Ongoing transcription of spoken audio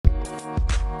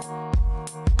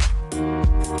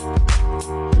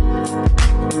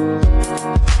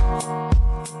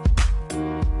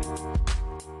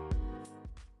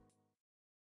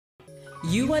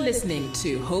are listening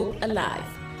to Hope Alive,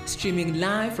 streaming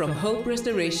live from Hope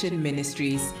Restoration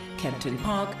Ministries, Kempton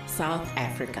Park, South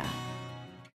Africa.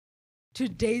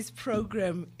 Today's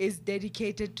program is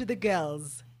dedicated to the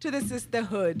girls, to the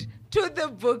sisterhood, to the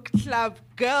book club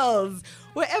girls.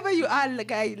 Wherever you are,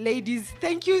 ladies,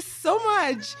 thank you so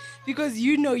much, because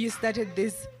you started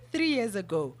this 3 years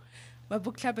ago. My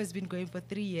book club has been going for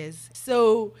 3 years.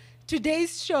 So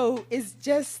today's show is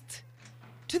just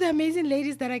to the amazing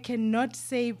ladies that I cannot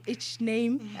say each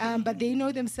name, but they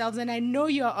know themselves, and I know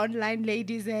you're online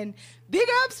ladies, and big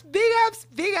ups, big ups,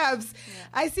 big ups. Yeah.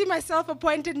 I see my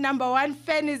self-appointed number one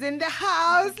fan is in the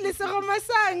house, Lisoro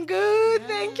Masangu.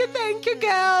 Thank you,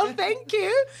 girl, thank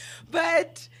you.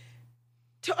 But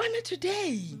to honor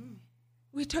today,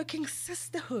 we're talking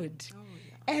sisterhood. Oh,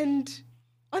 yeah. And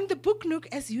on the Book Nook,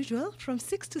 as usual, from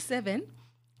 6 to 7,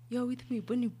 you're with me,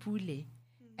 Boni Pule.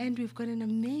 And we've got an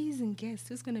amazing guest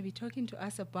who's going to be talking to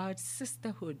us about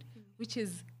sisterhood, which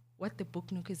is what the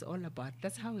Book Nook is all about.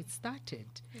 That's how it started.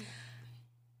 Yeah.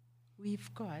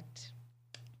 We've got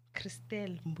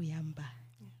Christel Mbuyambu.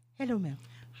 Yeah. Hello, ma'am.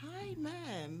 Hi,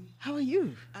 ma'am. How are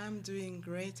you? I'm doing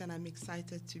great, and I'm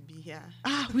excited to be here.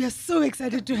 We are so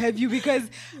excited to have you, because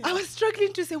I was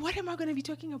struggling to say, what am I going to be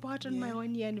talking about on my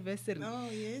 1 year anniversary? Oh,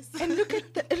 yes. And look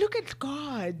at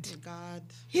God. God.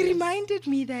 He reminded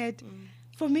me that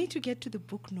for me to get to the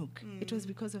Book Nook, it was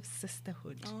because of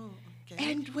sisterhood. Oh,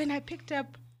 okay. And when I picked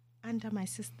up Under My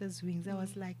Sister's Wings, I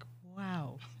was like,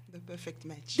 wow. The perfect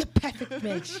match. The perfect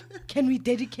match. Can we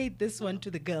dedicate this one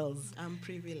to the girls? I'm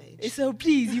privileged. So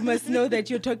please, you must know that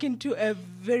you're talking to a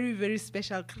very, very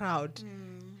special crowd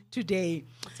today.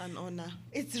 It's an honor.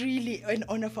 It's really an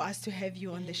honor for us to have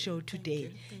you on the show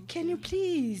today. Can you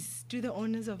please do the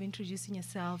honors of introducing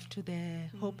yourself to the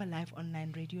Hope Alive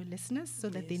online radio listeners so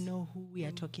that they know who we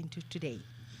are talking to today?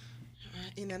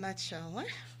 In a nutshell,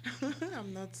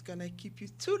 I'm not going to keep you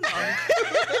too long.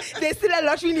 There's still a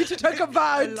lot we need to talk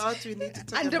about. A lot we need to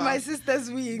talk Under about. My Sister's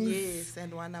Wings. Yes,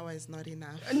 and 1 hour is not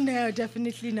enough. No,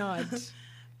 definitely not.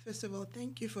 First of all,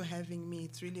 thank you for having me.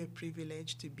 It's really a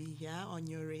privilege to be here on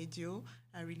your radio.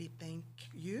 I really thank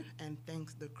you and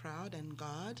thanks the crowd and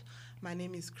God. My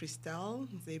name is Christel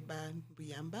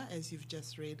Mbuyambu, as you've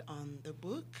just read on the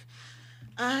book.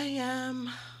 I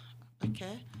am,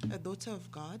 a daughter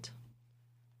of God.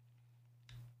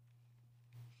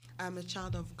 I'm a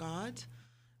child of God.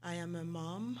 I am a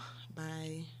mom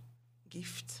by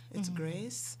gift. It's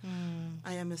grace.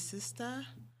 I am a sister.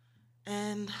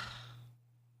 And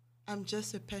I'm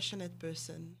just a passionate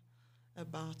person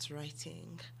about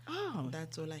writing. Oh.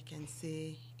 That's all I can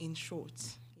say in short.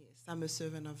 Yes, I'm a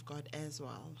servant of God as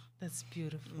well. That's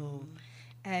beautiful.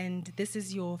 And this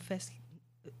is your first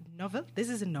novel? This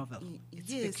is a novel.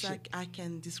 Yes, I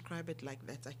can describe it like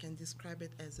that. I can describe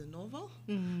it as a novel.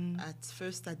 At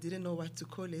first, I didn't know what to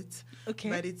call it. Okay.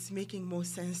 But it's making more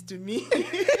sense to me.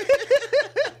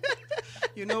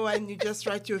 You know, when you just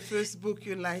write your first book,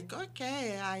 you're like,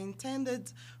 okay, I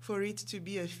intended for it to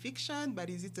be a fiction, but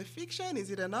is it a fiction?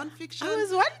 Is it a non-fiction? I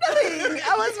was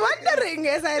wondering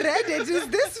as I read it, is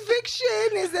this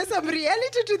fiction? Is there some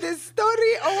reality to this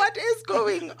story, or what is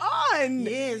going on?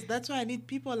 Yes, that's why I need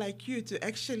people like you to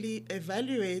actually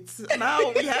evaluate.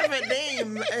 Now we have a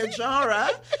name, a genre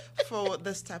for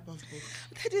this type of book.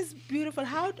 That is beautiful.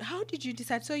 How did you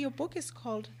decide? So your book is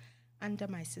called Under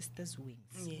My Sister's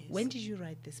Wings. Yes. When did you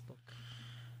write this book?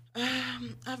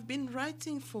 I've been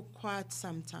writing for quite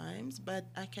some times, but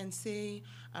I can say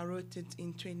I wrote it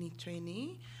in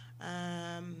 2020.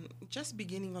 Just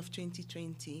beginning of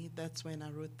 2020, that's when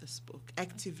I wrote this book,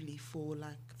 actively for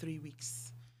like 3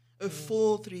 weeks. A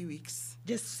full 3 weeks.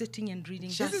 Just sitting and reading.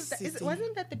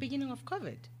 Wasn't that the beginning of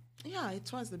COVID? Yeah,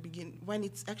 it was the beginning. When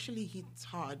it's actually hit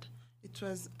hard.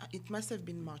 It must have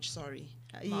been March,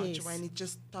 March, when it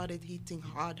just started hitting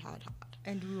hard.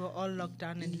 And we were all locked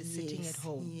down and sitting at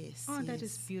home. Yes. Oh, that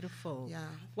is beautiful. Yeah.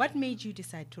 What made you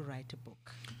decide to write a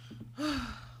book?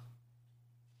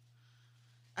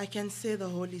 I can say the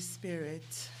Holy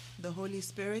Spirit. The Holy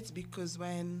Spirit, because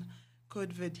when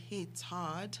COVID hit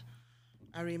hard,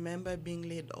 I remember being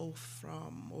laid off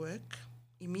from work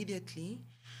immediately,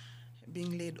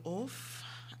 being laid off.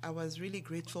 I was really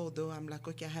grateful, though. I'm like,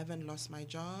 okay, I haven't lost my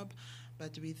job,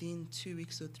 but within 2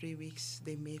 weeks or 3 weeks,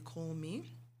 they may call me.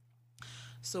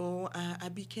 So I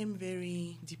became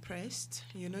very depressed.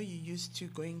 You know, you're used to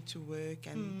going to work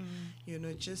and, you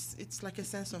know, just it's like a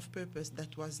sense of purpose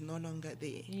that was no longer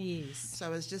there. Yes. So I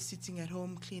was just sitting at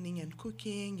home cleaning and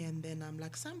cooking, and then I'm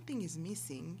like, something is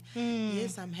missing.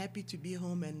 Yes, I'm happy to be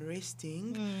home and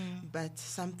resting, but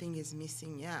something is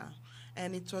missing, yeah.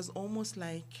 And it was almost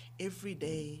like every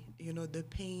day, the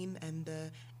pain and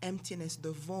the emptiness,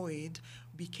 the void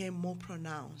became more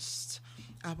pronounced.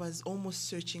 I was almost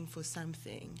searching for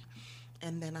something.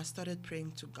 And then I started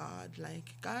praying to God,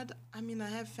 like, God, I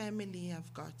have family.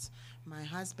 I've got my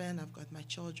husband. I've got my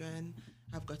children.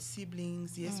 I've got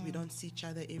siblings. Yes, we don't see each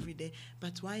other every day.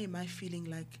 But why am I feeling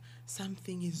like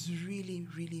something is really,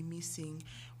 really missing?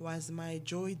 Was my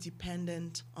joy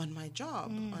dependent on my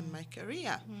job, on my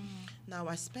career? Now,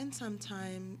 I spent some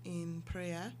time in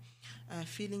prayer,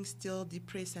 feeling still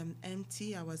depressed and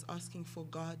empty. I was asking for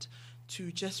God to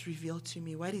just reveal to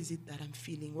me, what is it that I'm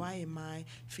feeling? Why am I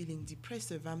feeling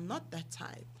depressive? I'm not that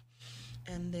type.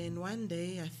 And then one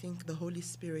day, I think the Holy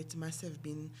Spirit must have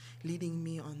been leading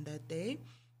me on that day.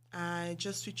 I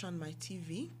just switched on my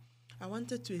TV. I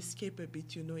wanted to escape a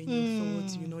bit, in your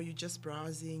thoughts, you're just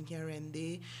browsing here and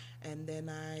there. And then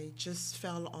I just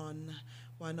fell on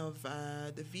one of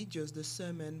the videos, the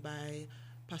sermon by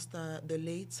the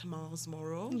late Miles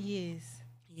Morrow.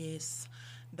 Yes.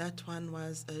 That one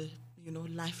was a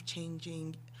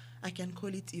life-changing, I can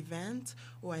call it event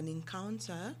or an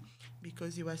encounter,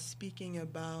 because he was speaking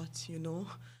about,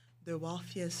 the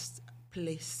wealthiest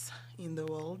place in the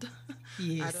world.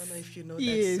 Yes. I don't know if you know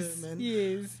that sermon.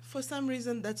 Yes. For some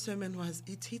reason, that sermon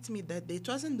it hit me that day. It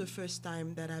wasn't the first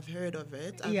time that I've heard of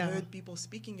it. I've heard people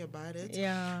speaking about it.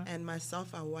 Yeah. And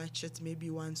myself, I watched it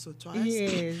maybe once or twice.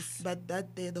 Yes. But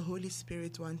that day, the Holy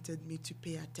Spirit wanted me to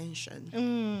pay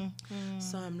attention.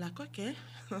 So I'm like, okay,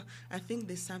 I think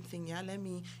there's something. Yeah, let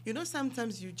me,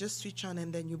 sometimes you just switch on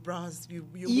and then you browse, you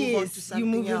move on to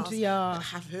something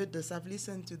else. I've heard this, I've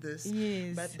listened to this.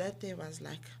 Yes. But that day was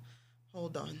like,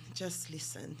 hold on, just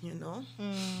listen,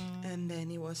 And then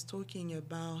he was talking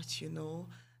about,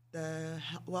 the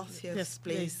wealthiest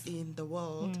place in the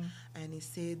world. And he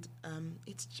said,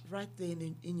 it's right there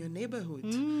in your neighborhood.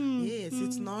 Yes,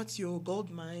 it's not your gold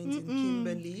mines in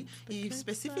Kimberley. He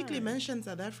specifically mentioned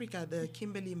South Africa, the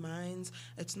Kimberley mines.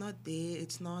 It's not there.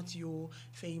 It's not your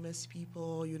famous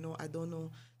people, I don't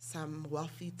know, some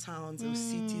wealthy towns or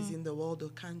cities in the world or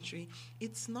country.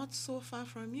 It's not so far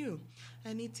from you.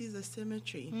 And it is a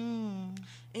cemetery.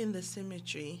 In the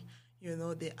cemetery,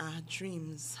 there are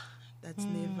dreams. That's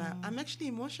never. I'm actually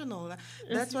emotional.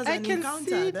 That was an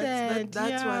encounter.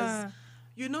 That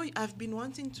was. I've been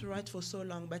wanting to write for so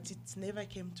long, but it never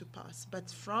came to pass. But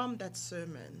from that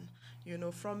sermon,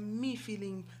 from me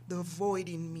feeling the void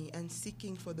in me and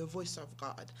seeking for the voice of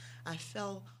God, I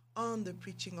fell on the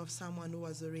preaching of someone who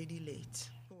was already late,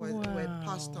 who had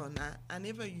passed on. I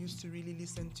never used to really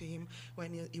listen to him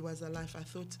when he was alive. I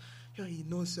thought, he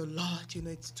knows a lot,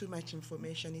 it's too much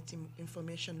information, it's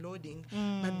information loading.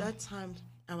 But that time,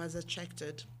 I was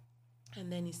attracted.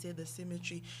 And then he said the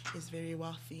cemetery is very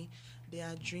wealthy. There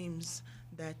are dreams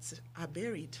that are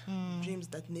buried, dreams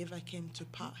that never came to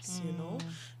pass,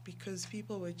 because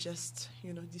people were just,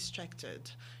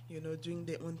 distracted, doing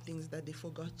their own things that they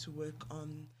forgot to work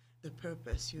on the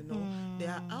purpose,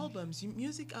 There are albums,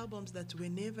 music albums that were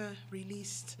never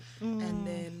released. And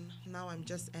then now I'm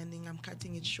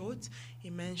cutting it short. He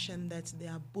mentioned that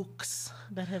there are books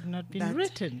that have not been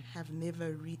written. Have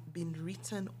never been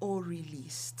written or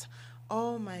released.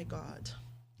 Oh my God.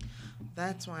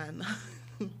 That one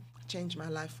changed my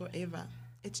life forever.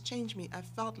 It's changed me. I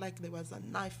felt like there was a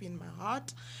knife in my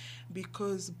heart,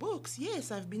 because books,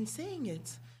 yes, I've been saying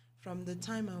it. From the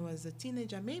time I was a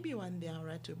teenager, maybe one day I'll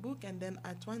write a book. And then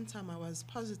at one time I was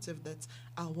positive that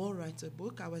I will write a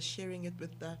book. I was sharing it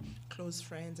with the close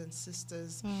friends and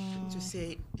sisters to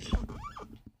say,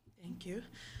 thank you,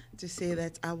 to say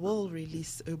that I will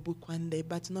release a book one day.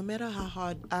 But no matter how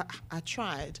hard I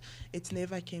tried, it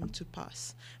never came to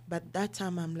pass. But that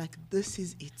time I'm like, this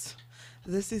is it.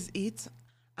 This is it.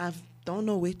 I don't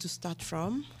know where to start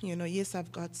from. Yes,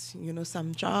 I've got,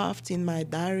 some drafts in my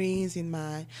diaries,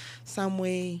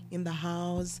 somewhere in the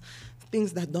house,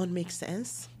 things that don't make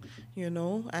sense.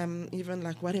 I'm even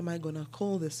like, what am I going to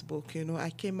call this book? I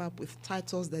came up with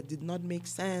titles that did not make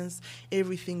sense.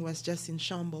 Everything was just in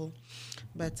shambles.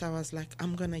 But I was like,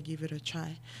 I'm going to give it a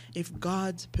try. If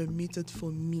God permitted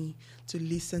for me to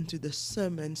listen to the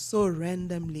sermon so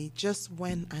randomly, just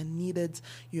when I needed,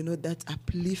 that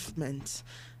upliftment,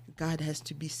 God has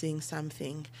to be saying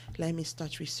something. Let me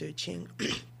start researching.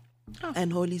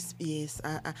 And Holy Spirit,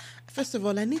 first of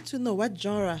all, I need to know what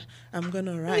genre I'm going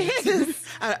to write. Yes.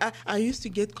 I used to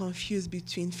get confused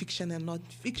between fiction and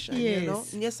non-fiction,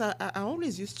 Yes, I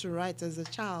always used to write as a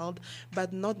child,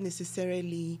 but not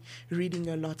necessarily reading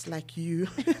a lot like you.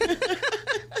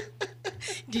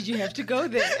 Did you have to go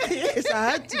there? Yes,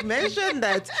 I had to mention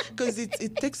that, because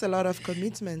it takes a lot of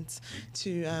commitment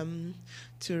to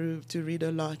read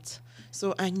a lot.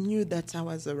 So I knew that I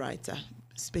was a writer.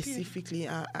 Specifically,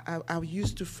 I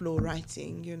used to flow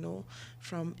writing,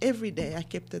 from every day. I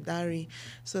kept a diary.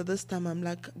 So this time I'm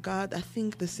like, God, I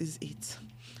think this is it.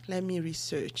 Let me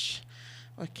research.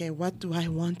 Okay, what do I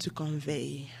want to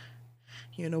convey?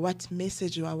 What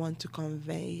message do I want to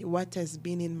convey? What has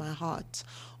been in my heart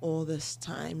all this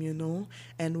time,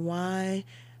 and why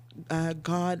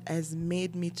God has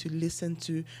made me to listen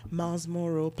to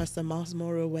Pastor Miles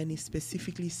Morrow, when he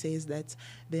specifically says that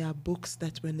there are books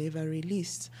that were never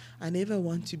released. I never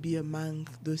want to be among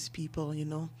those people,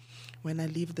 When I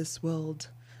leave this world,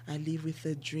 I live with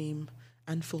a dream,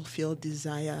 unfulfilled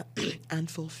desire,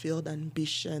 unfulfilled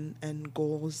ambition and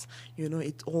goals.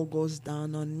 It all goes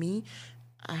down on me.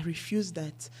 I refuse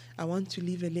that. I want to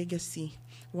leave a legacy.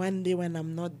 One day when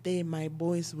I'm not there, my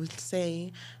boys will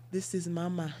say, this is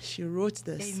Mama. She wrote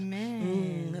this.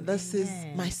 Amen. This is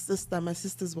my sister. My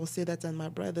sisters will say that, and my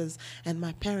brothers and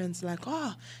my parents, like,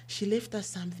 oh, she left us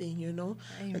something,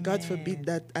 Amen. God forbid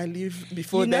that I live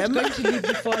before You're them. not going to live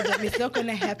before them. It's not going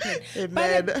to happen.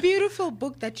 Amen. But a beautiful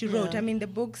book that you wrote. Yeah. I mean, the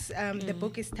book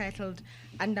is titled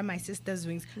Under My Sister's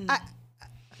Wings.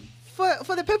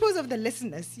 For the purpose of the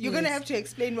listeners, you're going to have to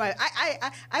explain why.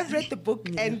 I've read the book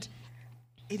and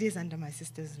it is Under My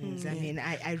Sister's Wings. I mean,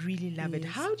 I really love it.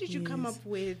 How did you come up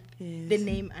with the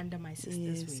name Under My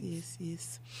Sister's Wings?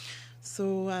 Yes.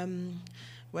 So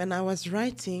when I was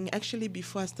writing, actually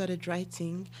before I started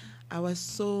writing, I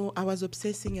was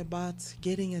obsessing about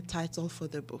getting a title for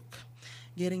the book.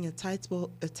 Getting a title,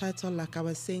 like I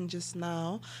was saying just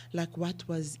now, like what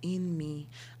was in me.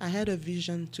 I had a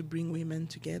vision to bring women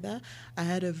together. I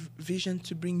had a vision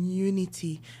to bring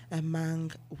unity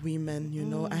among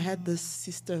women, I had this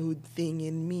sisterhood thing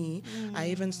in me. I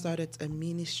even started a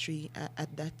ministry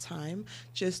at that time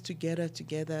just to get her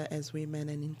together as women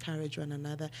and encourage one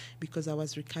another, because I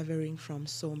was recovering from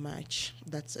so much.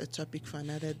 That's a topic for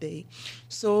another day.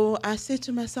 So I said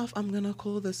to myself, I'm going to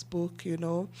call this book,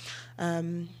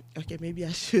 okay, maybe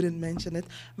I shouldn't mention it,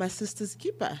 My Sister's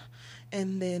Keeper.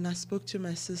 And then I spoke to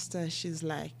my sister. She's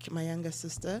like, my younger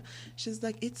sister, she's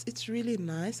like, it's really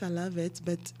nice. I love it,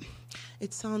 but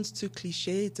it sounds too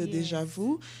cliche. It's a deja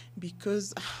vu,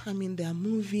 because, there are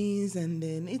movies, and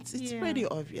then it's pretty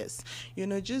obvious.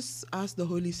 Just ask the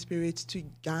Holy Spirit to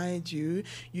guide you.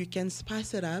 You can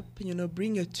spice it up,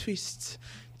 bring a twist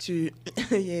to,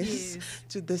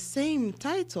 to the same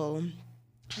title.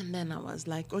 And then I was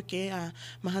like, okay,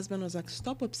 my husband was like,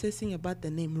 stop obsessing about the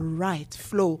name, write,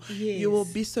 flow. Yes. You will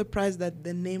be surprised that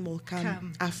the name will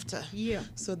come after. Yeah.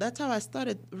 So that's how I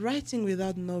started writing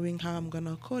without knowing how I'm going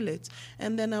to call it.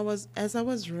 And then as I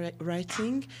was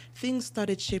writing, things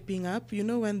started shaping up.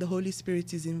 When the Holy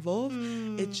Spirit is involved,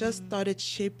 it just started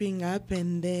shaping up.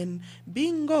 And then,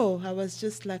 bingo, I was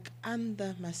just like,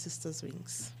 Under My Sister's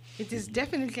Wings. It is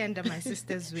definitely Under My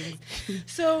Sister's Wings.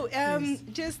 So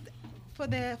just...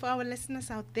 For our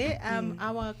listeners out there,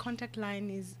 our contact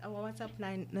line is, our WhatsApp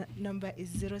line number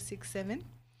is 067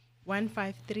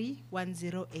 153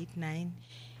 1089.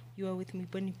 You are with me,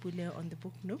 Bonnie Pule, on the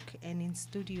Book Nook, and in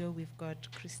studio we've got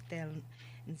Christel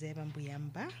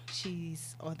Mbuyambu.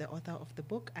 She's the author of the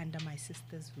book Under My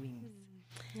Sister's Wings.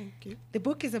 Thank you. The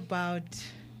book is about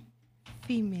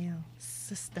female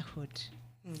sisterhood,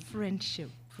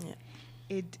 friendship. Yeah.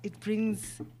 It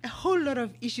brings a whole lot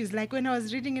of issues. Like when I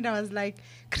was reading it, I was like,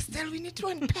 Christel, we need to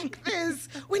unpack this.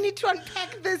 We need to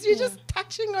unpack this. You're just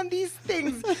touching on these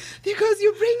things because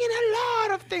you bring in a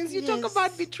lot of things. You talk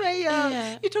about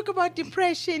betrayal. You talk about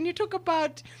depression. You talk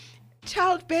about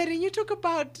childbearing. You talk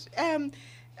about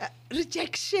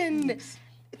rejection.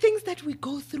 Things that we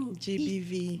go through.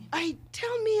 GBV.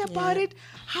 Tell me about it.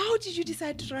 How did you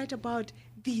decide to write about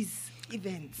these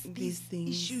events, these things,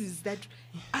 issues that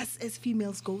us as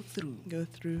females go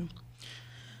through?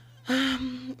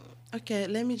 Okay,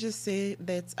 let me just say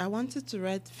that I wanted to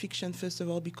write fiction, first of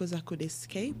all, because I could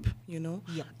escape,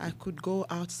 I could go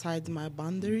outside my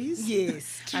boundaries.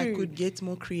 Yes, true. I could get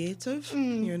more creative,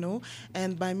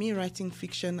 and by me writing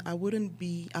fiction, I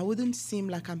wouldn't seem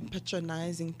like I'm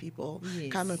patronizing people,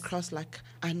 come across like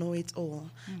I know it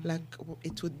all, like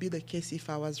it would be the case if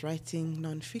I was writing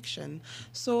nonfiction.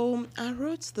 So I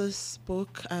wrote this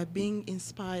book being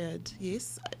inspired.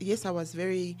 Yes, I was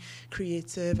very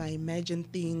creative. I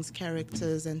imagined things,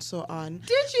 characters, and so on.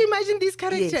 Did you imagine these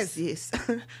characters? Yes.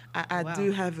 I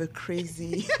do have a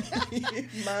crazy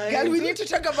mind. Girl, we need to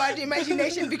talk about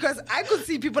imagination because I could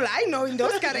see people I know in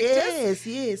those characters.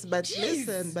 Yes.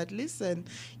 But listen.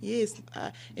 Yes,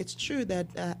 it's true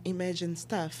that imagine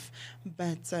stuff.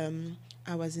 But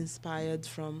I was inspired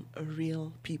from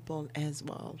real people as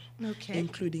well,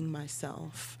 including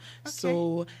myself.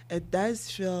 So it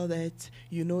does feel that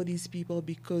you know these people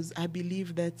because I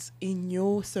believe that in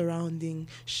your surrounding,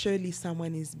 surely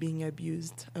someone is being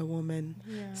abused, a woman.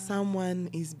 Someone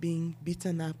is being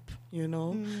beaten up, you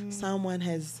know. Someone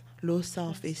has low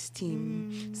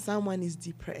self-esteem. Someone is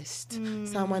depressed.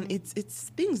 Someone, it's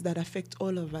things that affect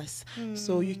all of us.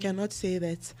 So you cannot say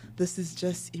that this is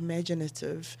just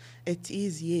imaginative. It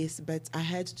is, yes, but I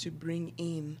had to bring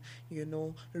in, you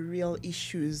know, real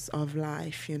issues of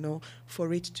life, you know,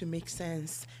 for it to make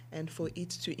sense and for it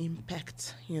to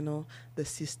impact, you know, the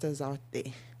sisters out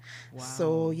there.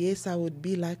 So yes, I would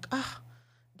be like,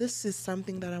 this is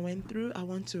something that I went through. I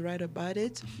want to write about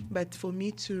it. But for me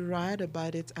to write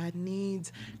about it, I need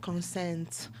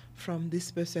consent from this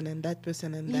person and that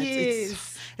person and that.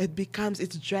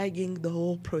 It's dragging the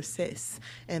whole process.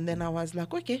 And then I was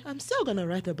like, okay, I'm still going to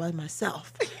write about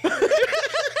myself.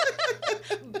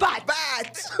 But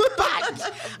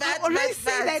I always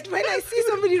say that when I see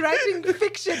somebody writing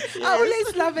fiction, I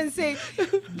always laugh and say,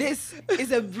 this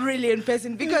is a brilliant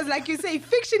person. Because like you say,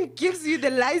 fiction gives you the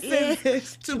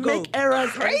license to make errors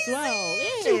as well.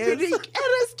 To make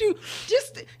errors, to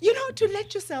just, you know, to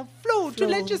let yourself flow, to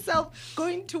let yourself go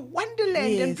into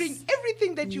wonderland and bring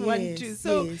everything that you want to.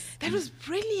 So that was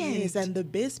brilliant. Yes, and the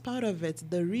best part of it,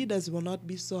 the readers will not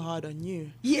be so hard on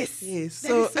you. Yes.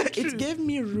 So it gave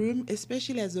me room,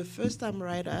 especially as a first-time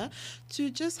writer, to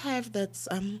just have that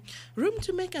room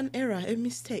to make an error, a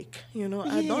mistake. You know,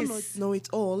 I don't know it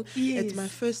all. It's my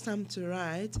first time to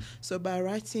write. So by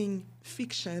writing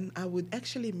fiction, I would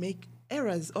actually make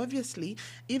errors, obviously.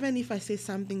 Even if I say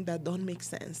something that don't make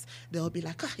sense, they'll be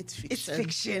like, it's fiction.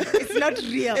 It's fiction. It's not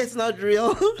real. It's not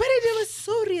real. But it was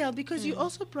so real because you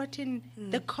also brought in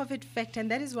the COVID fact,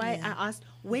 and that is why I asked,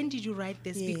 when did you write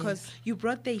this? Because you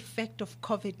brought the effect of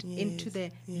COVID into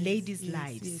the ladies'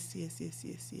 lives.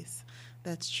 Yes.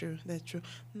 That's true.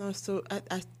 No, so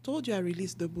I told you I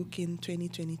released the book in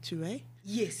 2022, eh?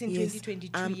 Yes, in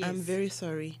 2022, I'm very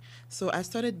sorry. So I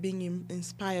started being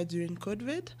inspired during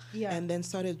COVID and then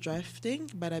started drafting,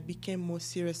 but I became more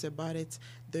serious about it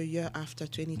the year after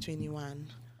 2021.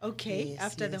 Okay,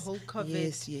 after the whole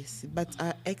COVID. Yes. But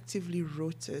I actively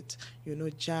wrote it, you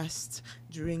know, just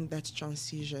during that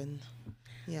transition.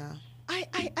 Yeah.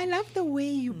 I love the way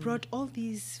you brought all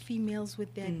these females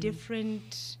with their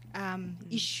different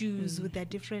issues, with their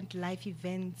different life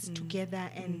events together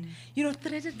and, you know,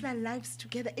 threaded their lives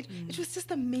together. It was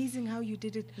just amazing how you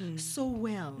did it so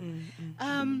well.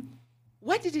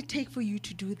 What did it take for you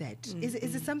to do that? Is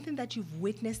it something that you've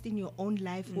witnessed in your own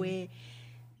life where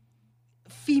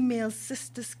female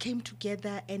sisters came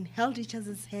together and held each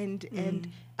other's hand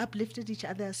and uplifted each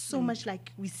other so much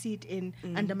like we see it in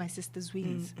Under My Sister's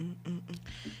Wings?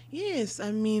 Yes,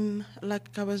 I mean,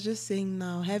 like I was just saying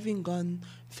now, having gone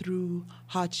through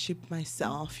hardship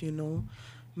myself, you know,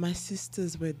 my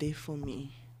sisters were there for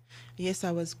me. Yes,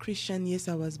 I was Christian. Yes,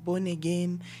 I was born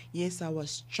again. Yes, I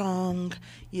was strong.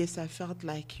 Yes, I felt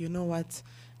like, you know what,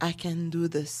 I can do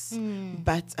this.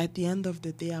 But at the end of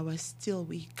the day, I was still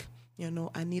weak. You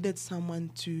know, I needed someone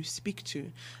to speak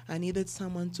to. I needed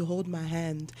someone to hold my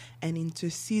hand and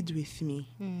intercede with me.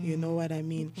 You know what I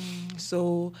mean?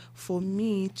 So for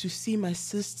me to see my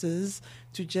sisters,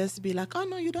 to just be like, oh,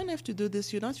 no, you don't have to do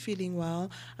this. You're not feeling well.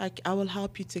 I will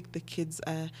help you take the kids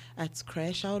at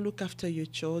crash. I'll look after your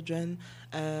children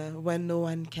when no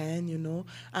one can, you know.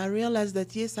 I realized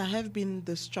that, yes, I have been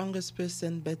the strongest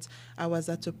person, but I was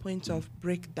at a point of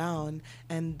breakdown.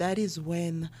 And that is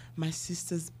when my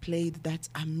sisters played that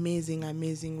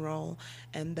amazing role.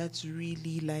 And that's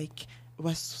really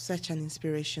was such an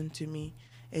inspiration to me.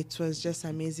 It was just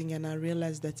amazing, and I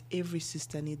realized that every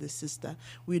sister needs a sister.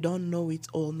 We don't know it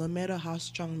all, no matter how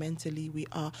strong mentally we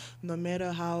are, no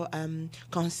matter how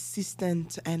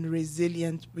consistent and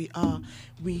resilient we are,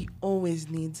 we always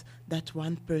need that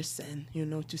one person, you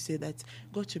know, to say that,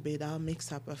 go to bed, I'll make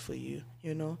supper for you,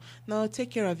 you know. Now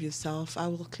take care of yourself, I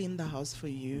will clean the house for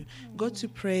you. Go to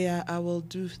prayer, I will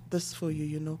do this for you,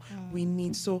 you know. We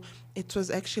need, so it was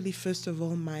actually first of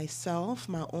all myself,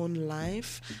 my own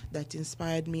life that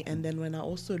inspired me. And then when I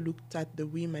also looked at the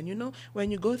women, you know, when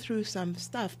you go through some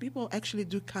stuff, people actually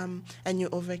do come, and you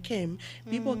overcame,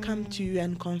 people come to you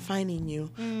and confide in you.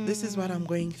 This is what I'm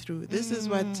going through. This is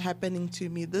what's happening to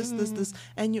me. This.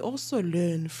 And you also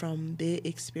learn from their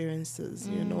experiences,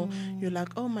 you know. You're like,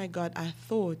 oh my God, I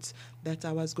thought that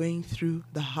I was going through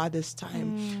the hardest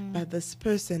time, but this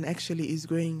person actually is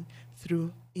going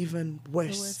through even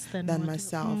worse than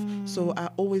myself. So I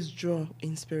always draw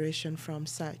inspiration from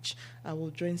such. I will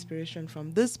draw inspiration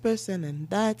from this person and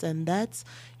that, and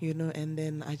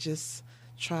then I just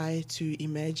try to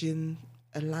imagine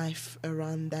a life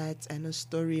around that and a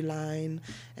storyline,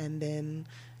 and then,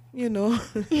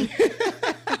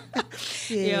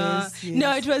 Yes.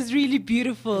 No, it was really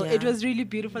beautiful. Yeah. It was really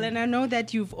beautiful. And I know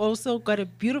that you've also got a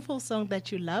beautiful song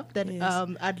that you love that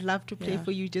I'd love to play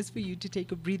for you, just for you to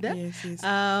take a breather. Yes.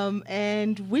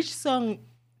 And which song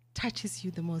touches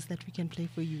you the most that we can play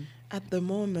for you? At the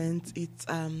moment, it's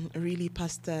really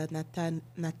Pastor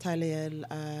Nathaniel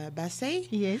Bassey.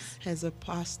 Yes. As a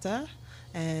pastor.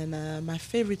 And my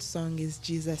favorite song is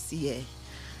Jesus, Yeah.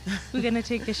 We're going to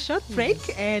take a short break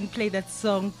and play that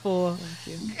song for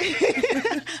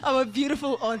our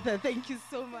beautiful author. Thank you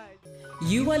so much.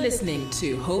 You are listening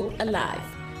to Hope Alive,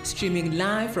 streaming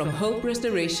live from Hope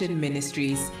Restoration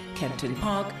Ministries, Kempton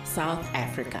Park, South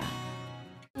Africa.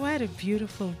 What a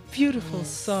beautiful, beautiful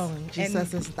song.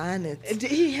 Jesus has done it.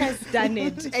 He has done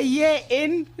it. A year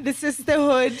in the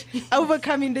sisterhood,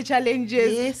 overcoming the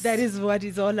challenges. Yes. That is what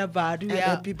it's all about. And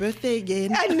happy birthday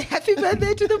again. And happy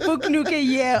birthday to the Book Nook, a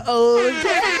year old.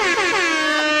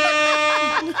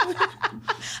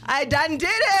 I done did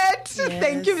it.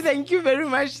 Yes. Thank you very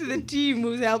much to the team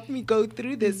who's helped me go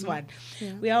through this one.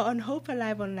 Yeah. We are on Hope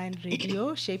Alive Online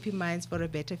Radio, shaping minds for a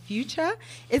better future.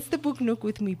 It's the Book Nook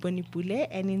with me, Bonipule,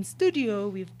 and in studio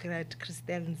we've got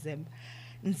Christel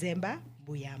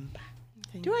Mbuyambu.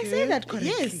 Do I say that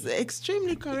correctly? Yes,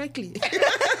 extremely correctly.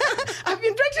 I've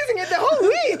been practicing it the whole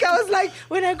week. I was like,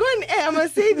 when I go on air, I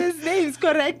must say these names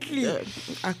correctly.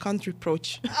 I can't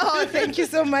reproach. Oh, thank you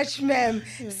so much, ma'am.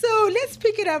 Yeah. So let's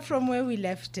pick it up from where we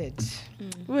left it.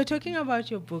 We were talking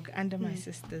about your book, Under My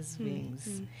Sister's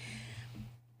Wings.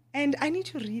 And I need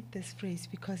to read this phrase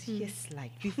because,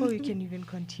 before we can even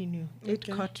continue, it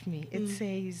caught me. It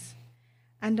says,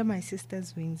 under my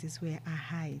sister's wings is where I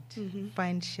hide,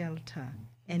 find shelter,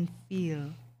 and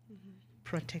feel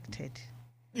protected.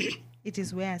 It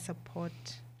is where I support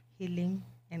healing,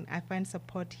 and I find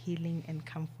support, healing, and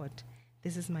comfort.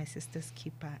 This is my sister's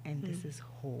keeper, and this is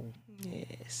home.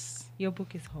 Yes. Your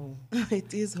book is home.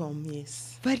 It is home,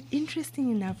 yes. But interesting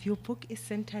enough, your book is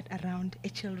centered around a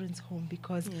children's home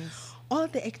because all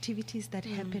the activities that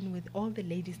happen with all the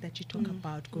ladies that you talk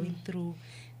about going through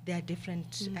their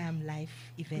different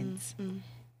life events,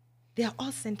 they are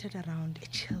all centered around a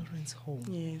children's home.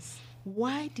 Yes.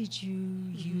 Why did you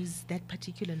use that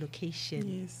particular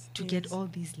location to get all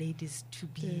these ladies to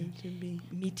be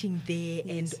meeting there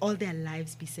and all their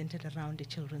lives be centered around a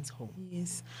children's home?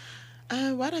 Yes.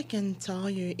 What I can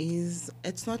tell you is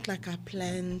it's not like I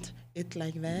planned it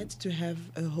like that to have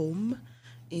a home,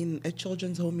 in a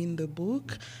children's home in the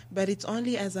book, but it's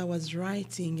only as I was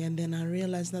writing and then I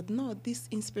realized that no, this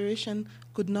inspiration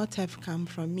could not have come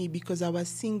from me because I was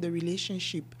seeing the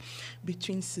relationship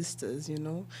between sisters,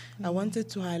 I wanted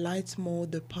to highlight more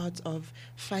the part of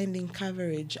finding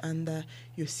coverage under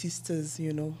your sisters,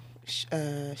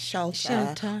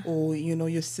 shelter, or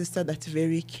your sister that's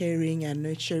very caring and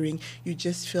nurturing. You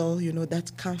just feel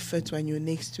that comfort when you're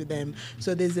next to them.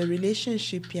 So there's a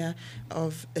relationship here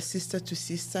of a sister to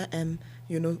sister, and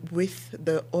with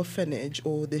the orphanage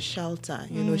or the shelter.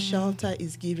 Shelter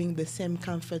is giving the same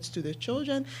comfort to the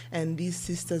children, and these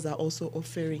sisters are also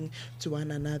offering to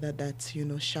one another that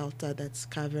shelter, that's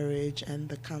coverage and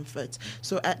the comfort.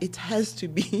 So it has to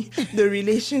be the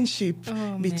relationship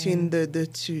between the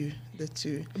two.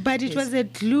 But it was a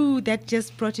glue that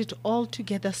just brought it all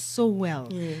together so well.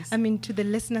 Yes. I mean, to the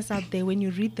listeners out there, when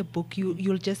you read the book,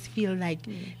 you'll just feel like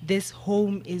this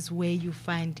home is where you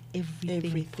find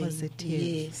everything positive.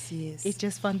 Yes. It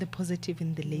just found the positive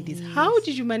in the ladies. Yes. How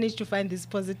did you manage to find this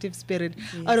positive spirit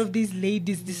out of these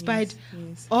ladies despite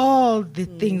all the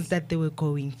things that they were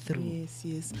going through?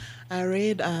 Yes. I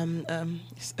read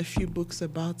a few books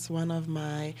about one of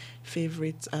my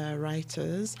favorite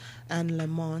writers, Anne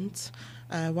Lamont.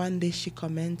 One day she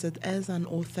commented, as an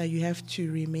author, you have to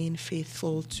remain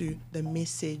faithful to the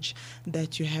message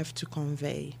that you have to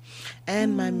convey.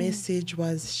 And my message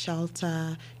was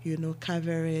shelter,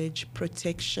 coverage,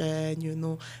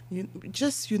 protection,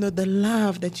 just, the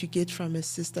love that you get from a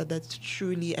sister that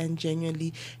truly and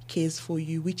genuinely cares for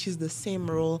you, which is the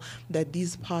same role that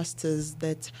these pastors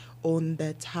that owned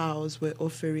that house were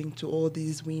offering to all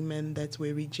these women that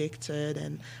were rejected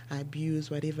and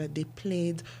abused, whatever. They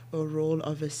played a role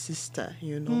of a sister,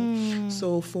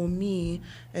 So for me,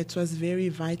 it was very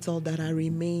vital that I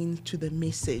remained to the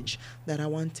message that I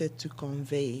wanted to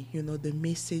convey, the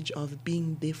message of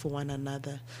being there for one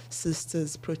another,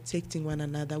 sisters protecting one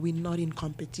another. We're not in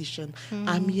competition.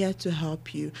 I'm here to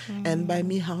help you. And by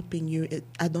me helping you,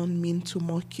 I don't mean to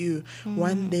mock you.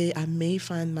 One day I may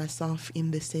find myself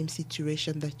in the same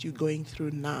situation that you're going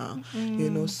through now,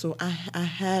 so I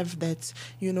have that,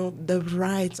 the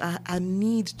right, I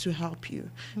need to help you,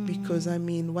 because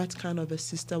what kind of a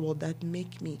sister will that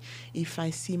make me if I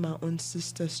see my own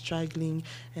sister struggling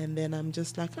and then I'm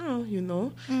just like,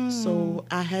 so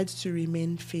I had to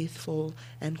remain faithful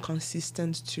and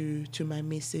consistent to my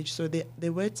message. So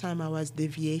there were times I was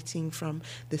deviating from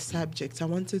the subject. I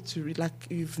wanted to read, like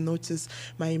you've noticed,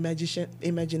 my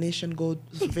imagination goes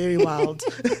very wild.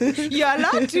 You're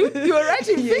allowed to. You're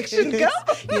writing fiction, girl.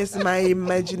 Yes, my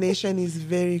imagination is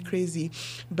very crazy.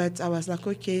 But I was like,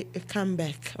 okay, come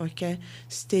back, okay?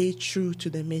 Stay true to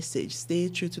the message. Stay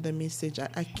true to the message.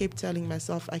 I kept telling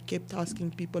myself, I kept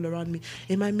asking people around me,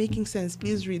 am I making sense?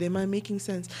 Please read. Am I making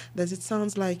sense? Does it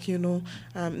sound like, no,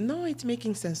 it's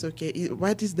making sense, okay?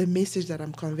 What is the message that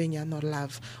I'm conveying? You're not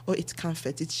love, or it's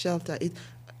comfort, it's shelter,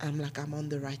 I'm on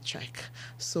the right track.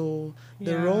 So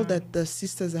the role that the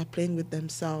sisters are playing with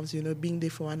themselves, being there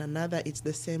for one another, it's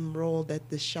the same role that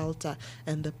the shelter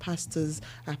and the pastors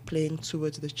are playing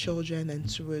towards the children and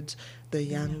towards the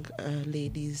young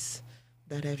ladies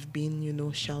that have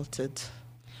been, sheltered.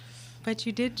 But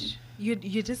you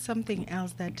did something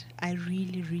else that I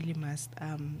really, really must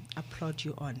applaud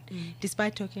you on.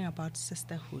 Despite talking about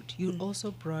sisterhood, you also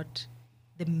brought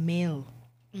the male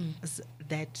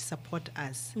that support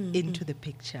us into the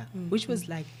picture, which was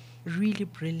like really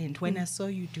brilliant. When I saw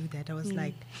you do that, I was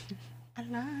like, I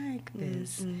like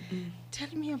this. Tell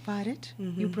me about it.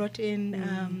 You brought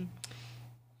in,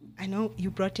 I know you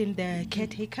brought in the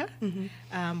caretaker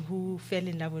who fell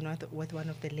in love with one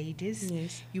of the ladies.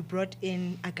 Yes. You brought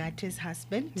in Agate's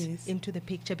husband into the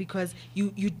picture, because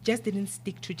you just didn't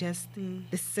stick to just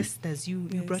the sisters.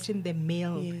 You brought in the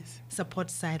male support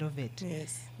side of it.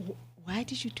 Yes. Why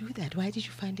did you do that? Why did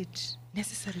you find it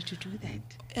necessary to do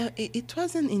that? It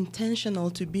wasn't intentional,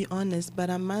 to be honest,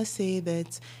 but I must say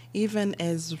that even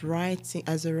as a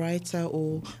writer,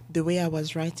 or the way I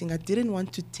was writing, I didn't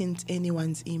want to tint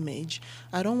anyone's image.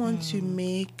 I don't want to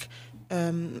make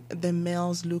the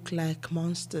males look like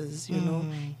monsters,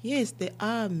 Yes, there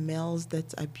are males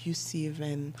that are abusive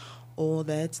and all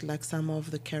that, like some of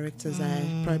the characters I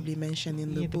probably mentioned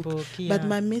in the book. But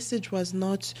my message was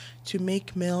not to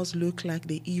make males look like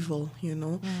they're evil,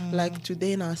 Like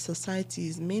today in our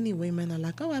societies, many women are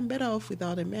like, oh, I'm better off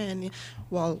without a man.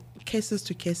 Well, cases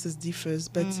to cases differs,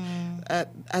 but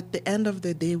at the end of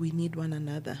the day, we need one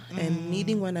another. And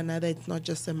needing one another, it's not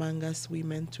just among us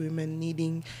women to women,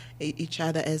 needing each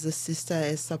other as a sister,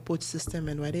 as support system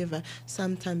and whatever.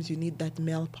 Sometimes you need that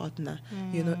male partner,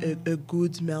 a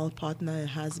good male partner, a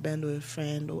husband or a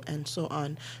friend, and so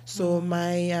on. So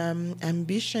my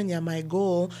ambition, my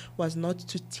goal was not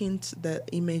to tint the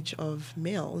image of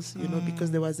males,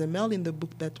 because there was a male in the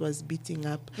book that was beating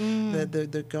up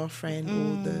the girlfriend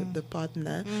or the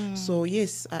partner. So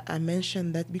yes, I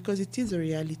mentioned that because it is a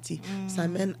reality.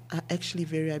 Some men are actually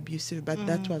very abusive, but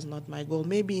that was not my goal.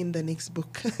 Maybe in the next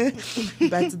book.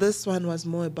 But this one was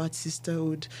more about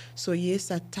sisterhood. So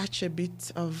yes, I touch a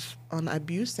bit on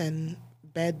abuse and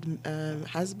bad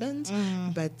husbands,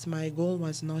 but my goal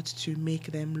was not to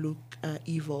make them look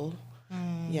evil.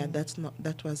 Yeah,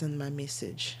 that wasn't my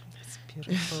message. That's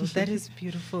beautiful. That is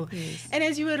beautiful. Yes. And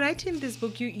as you were writing this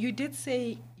book, you did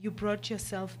say you brought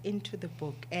yourself into the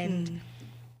book, and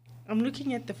I'm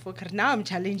looking at the focus. Now I'm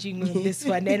challenging you with this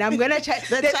one, and I'm going to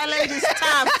The challenge is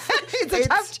tough. It's a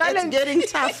tough challenge. It's getting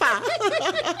tougher.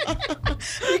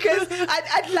 Because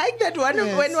I'd like that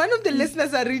when one of the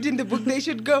listeners are reading the book, they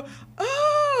should go,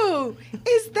 oh,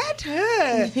 is that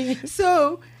her?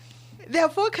 So there are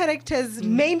 4 characters,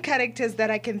 main characters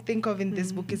that I can think of in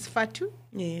this book is Fatu.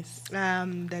 Yes.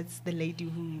 That's the lady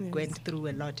who went through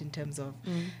a lot in terms of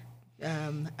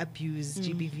abuse,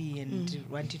 GBV, and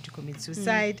wanted to commit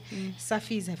suicide.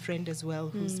 Safi is a friend as well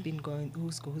who's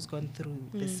gone through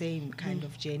the same kind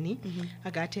of journey.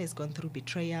 Agate has gone through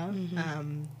betrayal,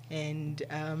 and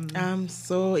I'm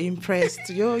so impressed.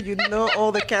 You know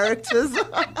all the characters.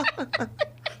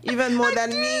 Even more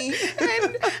than me.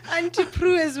 And Auntie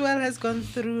Prue as well has gone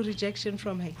through rejection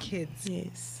from her kids.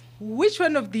 Yes. Which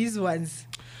one of these ones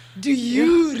do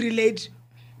you relate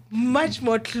much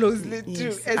more closely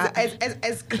Yes. to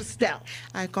as Christel.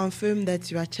 I confirm that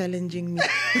you are challenging me.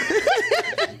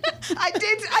 I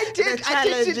did The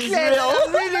challenge is declare real.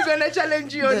 I'm really going to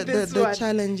challenge you on this The one.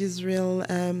 challenge is real.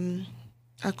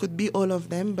 I could be all of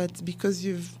them, but because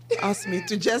you've asked me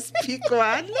to just pick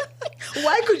one.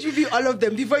 Why could you be all of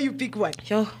them before you pick one?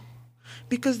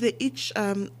 Because they're each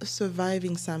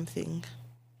surviving something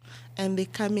and they're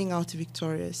coming out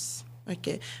victorious.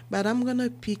 Okay, but I'm going to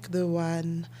pick the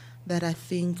one that I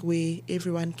think where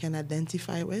everyone can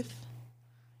identify with,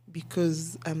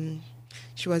 because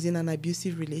she was in an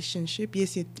abusive relationship.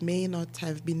 Yes, it may not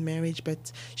have been marriage,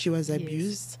 but she was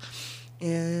abused.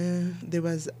 There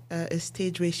was a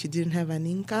stage where she didn't have an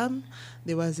income.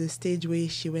 There was a stage where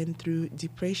she went through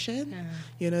depression.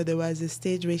 There was a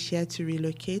stage where she had to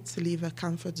relocate, to leave her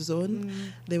comfort zone.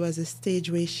 There was a stage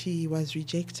where she was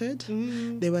rejected.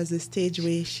 There was a stage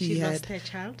where she lost her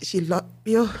child. She lost.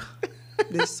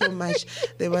 There's so much.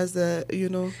 There was a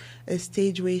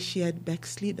stage where she had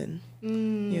backslidden.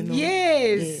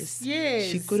 Yes.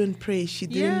 She couldn't pray. She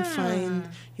didn't find.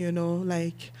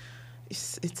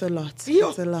 It's a lot. Yo.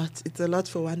 It's a lot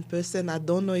for one person. I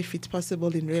don't know if it's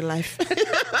possible in real life.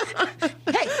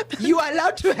 Hey, you are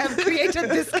allowed to have created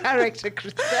this character,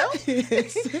 Christel.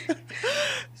 Yes.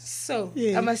 So,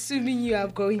 I'm assuming you are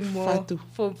going more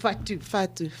for Fatu.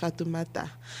 Fatumata.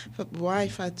 Why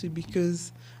Fatu?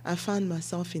 Because I found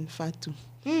myself in Fatu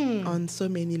on so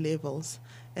many levels.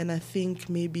 And I think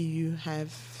maybe you have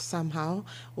somehow,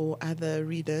 or other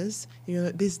readers,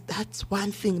 that's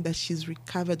one thing that she's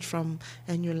recovered from,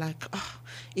 and you're like,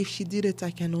 if she did it,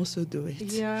 I can also do it.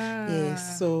 Yeah.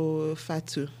 Yes. So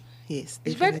Fatu, yes,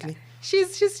 definitely. But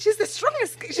she's the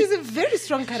strongest. She's a very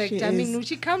strong character. I mean,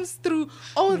 she comes through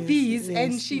all these,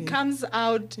 and she comes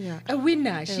out a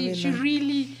winner. She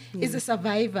really is a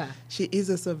survivor. She is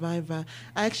a survivor.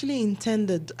 I actually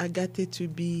intended Agate to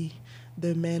be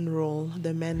the main role,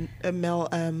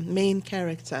 main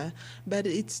character, but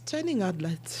it's turning out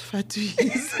like Fatu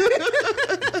is.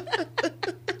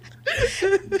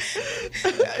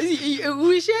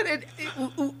 We shared it.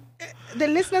 The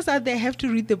listeners out there have to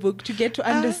read the book to get to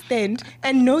understand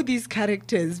and know these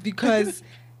characters, because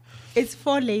it's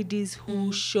 4 ladies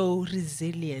who show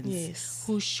resilience,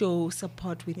 who show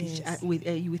support with each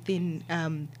within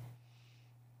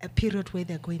a period where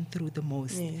they're going through the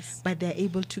most, but they're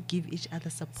able to give each other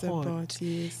support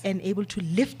and able to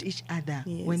lift each other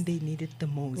when they need it the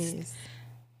most.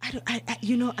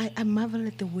 I marvel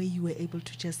at the way you were able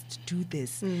to just do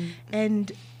this,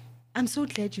 and I'm so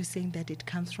glad you're saying that it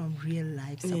comes from real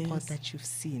life support that you've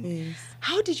seen.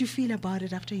 How did you feel about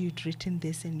it after you'd written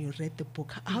this and you read the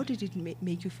book? How did it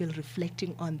make you feel,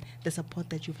 reflecting on the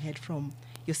support that you've had from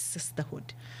your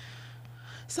sisterhood?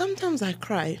 Sometimes I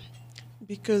cry.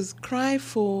 Because cry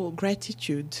for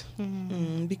gratitude.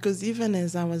 Because even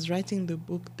as I was writing the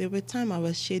book, there were times I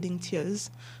was shedding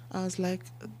tears. I was like,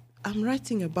 I'm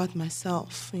writing about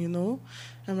myself, I'm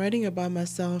writing about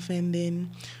myself, and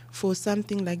then for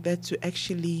something like that to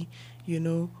actually,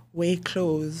 wear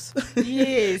clothes,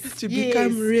 to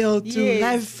become real, to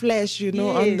have flesh,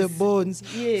 on the bones.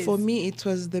 For me, it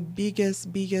was the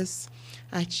biggest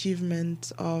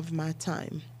achievement of my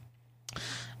time.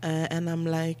 And I'm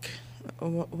like,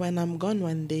 when I'm gone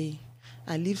one day,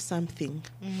 I leave something,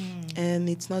 and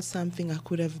it's not something I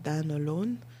could have done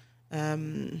alone.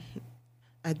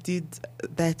 I did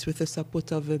that with the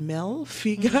support of a male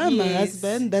figure, my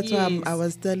husband. That's why I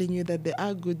was telling you that there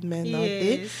are good men out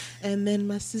there. And then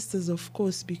my sisters, of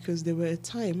course, because there were a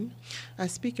time, I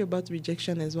speak about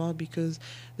rejection as well, because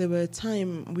there were a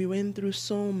time we went through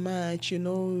so much,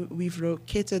 we've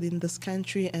located in this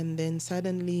country, and then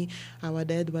suddenly our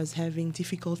dad was having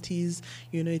difficulties.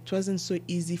 It wasn't so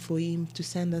easy for him to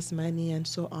send us money and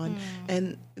so on.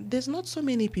 And there's not so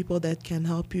many people that can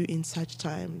help you in such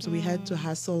times. We had to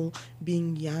hustle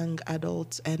being young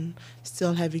adults and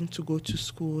still having to go to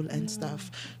school and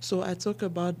stuff. So I talk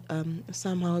about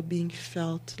somehow being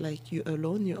felt like you're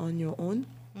alone, you're on your own.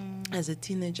 As a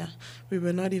teenager, we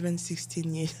were not even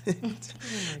 16 years.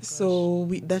 So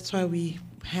that's why we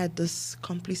had this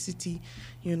complicity,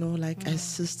 as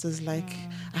sisters, like,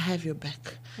 I have your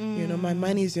back. My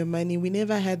money is your money. We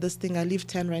never had this thing, I leave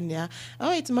 10 rand there.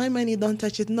 Oh, it's my money, don't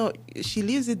touch it. No, she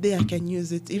leaves it there, I can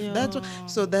use it.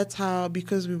 So that's how,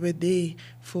 because we were there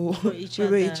for each other.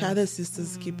 We were each other's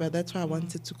sister's keeper. That's why I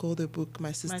wanted to call the book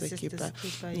My Sister Keeper.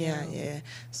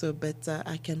 So, but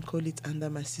I can call it Under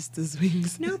My Sister's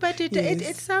Wings. No, but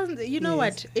it sounds,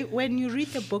 what? When you read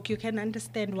the book, you can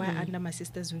understand why Under My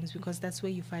Sister's Wings, because that's where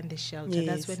where you find the shelter.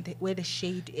 Yes. That's where the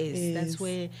shade is. Yes. That's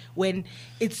where, when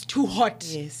it's too hot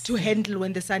Yes. to handle,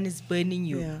 when the sun is burning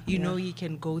you, Yeah, you yeah. know you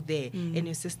can go there, and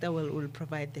your sister will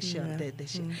provide the shelter.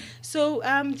 Yeah. So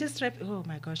just oh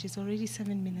my gosh, it's already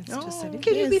 7 minutes to 7.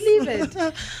 Can yes. you believe it?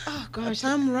 Oh gosh,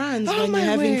 Time runs oh when my you're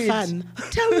having word. fun.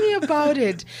 Tell me about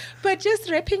it. But just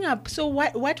wrapping up, so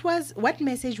what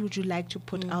message would you like to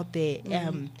put out there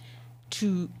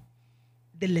to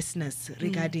the listeners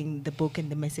regarding the book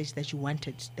and the message that you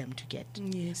wanted them to get?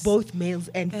 Yes. Both males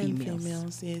and females.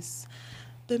 females, yes.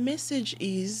 The message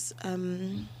is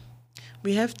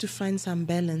we have to find some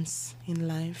balance in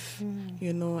life,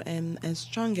 you know, and as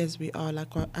strong as we are,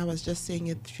 like what I was just saying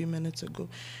it a few minutes ago,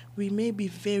 we may be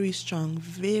very strong,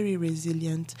 very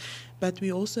resilient, but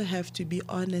we also have to be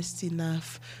honest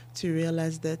enough to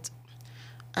realize that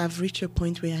I've reached a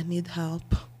point where I need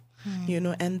help, you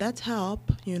know, and that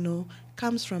help, you know,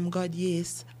 comes from God,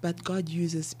 yes, but God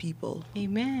uses people.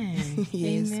 Amen.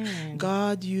 Yes, Amen.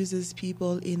 God uses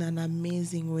people in an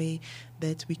amazing way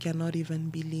that we cannot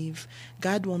even believe.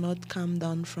 God will not come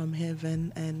down from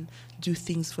heaven and do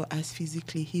things for us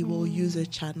physically. He will use a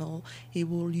channel. He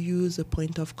will use a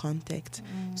point of contact.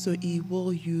 So he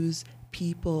will use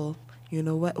people. You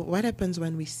know, what happens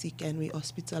when we're sick and we're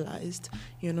hospitalized?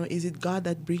 You know, is it God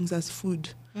that brings us food?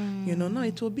 You know, no,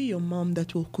 it will be your mom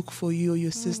that will cook for you, or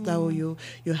your sister, or your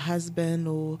husband,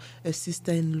 or a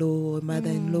sister-in-law, or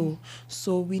mother-in-law.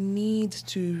 So we need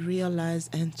to realize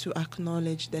and to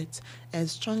acknowledge that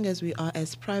as strong as we are,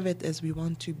 as private as we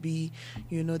want to be,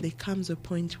 you know, there comes a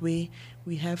point where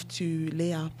we have to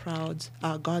lay our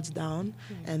guards down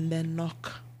and then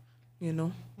knock, you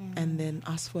know, and then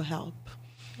ask for help.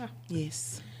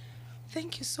 Yes.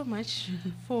 Thank you so much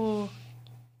for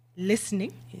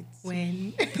listening.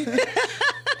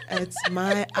 It's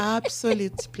my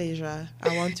absolute pleasure.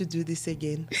 I want to do this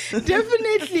again.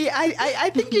 Definitely.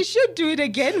 I think you should do it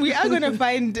again. We are gonna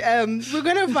find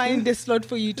the slot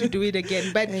for you to do it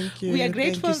again. But Thank you. we are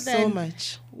grateful Thank you so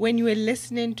much. when you were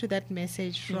listening to that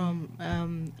message from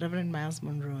Reverend Miles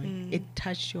Monroe, it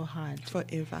touched your heart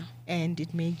Forever. and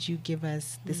it made you give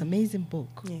us this amazing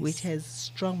book, Yes. which has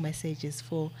strong messages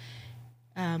for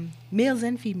males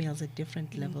and females at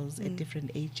different levels, at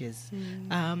different ages.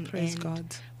 Praise and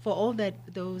God. For all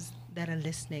those that are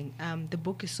listening, the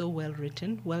book is so well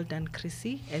written. Well done,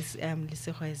 Chrissy, as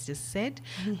Lesego has just said.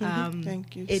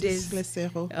 Thank you. It is.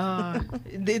 Lesego.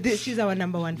 She's our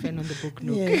number one fan on the Book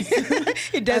Nook. Yes.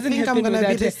 It doesn't I think happen I'm going to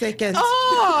be without the her. second.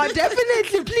 Oh,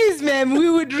 definitely, please, ma'am. We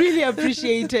would really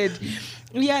appreciate it.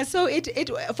 Yeah. So it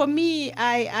for me,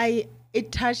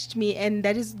 it touched me, and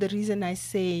that is the reason I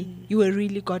say you were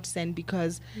really God sent,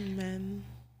 because Amen.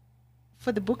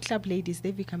 for the book club ladies,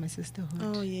 they've become a sisterhood.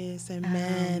 Oh, yes.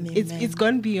 Amen. It's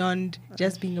gone beyond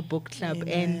just being a book club,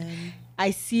 and Amen.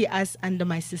 I see us under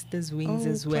my sister's wings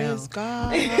as well. Praise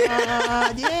God.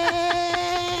 Yeah.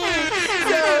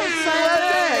 So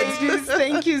excited.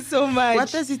 Thank you so much.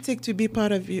 What does it take to be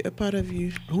part of you? A part of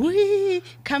you? We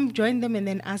come join them and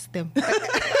then ask them.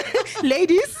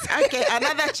 Ladies, Okay,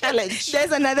 another challenge.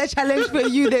 there's another challenge for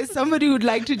you. There's somebody who'd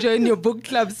like to join your book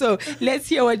club. So let's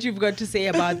hear what you've got to say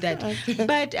about that. Okay.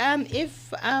 But if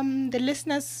the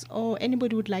listeners or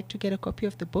anybody would like to get a copy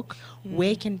of the book,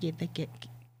 where can they get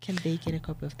a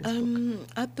copy of this book?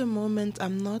 At the moment,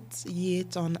 I'm not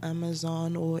yet on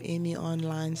Amazon or any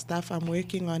online stuff. I'm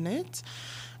working on it.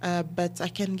 But I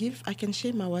can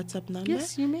share my WhatsApp number.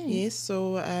 Yes, you may. Yes,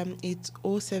 so it's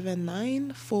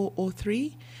 079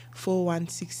 403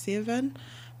 4167.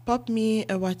 Pop me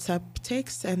a WhatsApp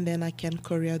text and then I can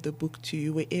courier the book to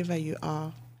you wherever you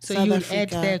are. So South you Africa, add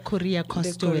the courier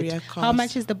cost the to courier it. How cost.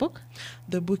 much is the book?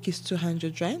 The book is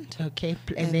 200 rand. Okay,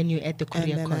 and then you add the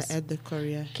courier And then cost. I add the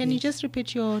courier. Can you yes. just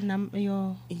repeat your number?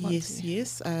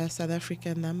 Yes. South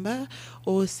African number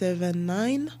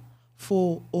 079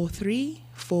 403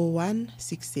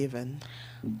 4167.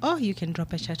 Or you can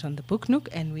drop a chat on the Book Nook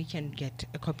and we can get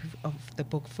a copy of the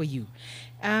book for you.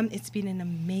 It's been an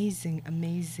amazing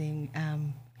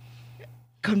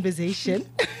conversation.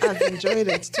 I've enjoyed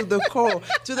it to the core,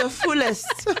 to the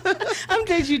fullest. I'm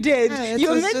glad you did. Yeah, it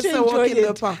You're was meant just to a walk enjoy in the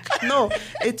it. park. No,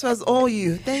 it was all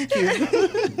you. Thank you.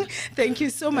 Thank you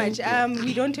so much.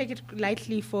 We don't take it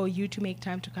lightly for you to make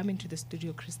time to come into the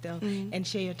studio, Christel, and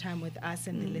share your time with us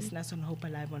and the listeners on Hope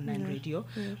Alive Online Radio.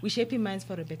 We're shaping minds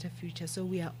for a better future, so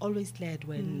we are always glad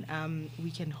when we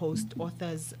can host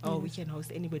authors or we can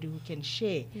host anybody who can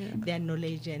share their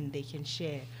knowledge and they can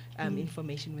share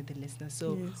information with the listeners.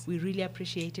 So we really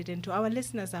appreciate it. And to our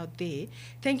listeners out there,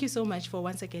 thank you so much for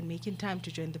once again making time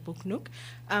to join the Book Nook.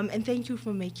 And thank you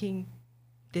for making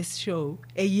this show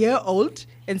a year old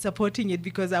and supporting it,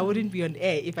 because I wouldn't be on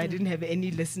air if I didn't have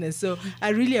any listeners. So I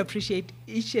really appreciate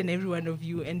each and every one of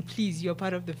you, and please, you're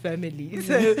part of the family.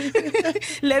 So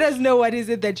let us know what is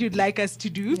it that you'd like us to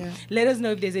do. Yeah. Let us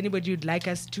know if there's anybody you'd like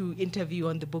us to interview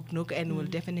on the Book Nook, and we'll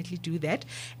definitely do that.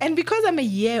 And because I'm a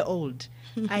year old,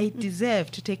 I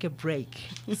deserve to take a break.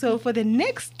 So for the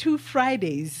next 2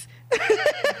 Fridays,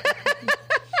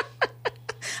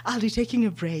 I'll be taking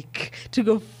a break to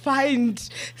go find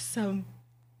some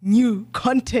new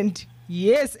content.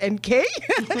 Yes, NK.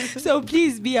 So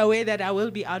please be aware that I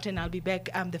will be out, and I'll be back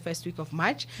the first week of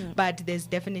March. Yeah. But there's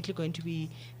definitely going to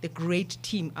be the great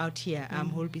team out here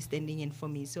who will be standing in for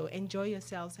me. So enjoy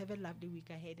yourselves. Have a lovely week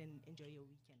ahead and enjoy your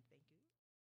weekend. Thank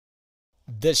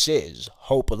you. This is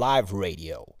Hope Alive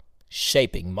Radio,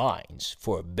 shaping minds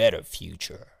for a better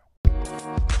future.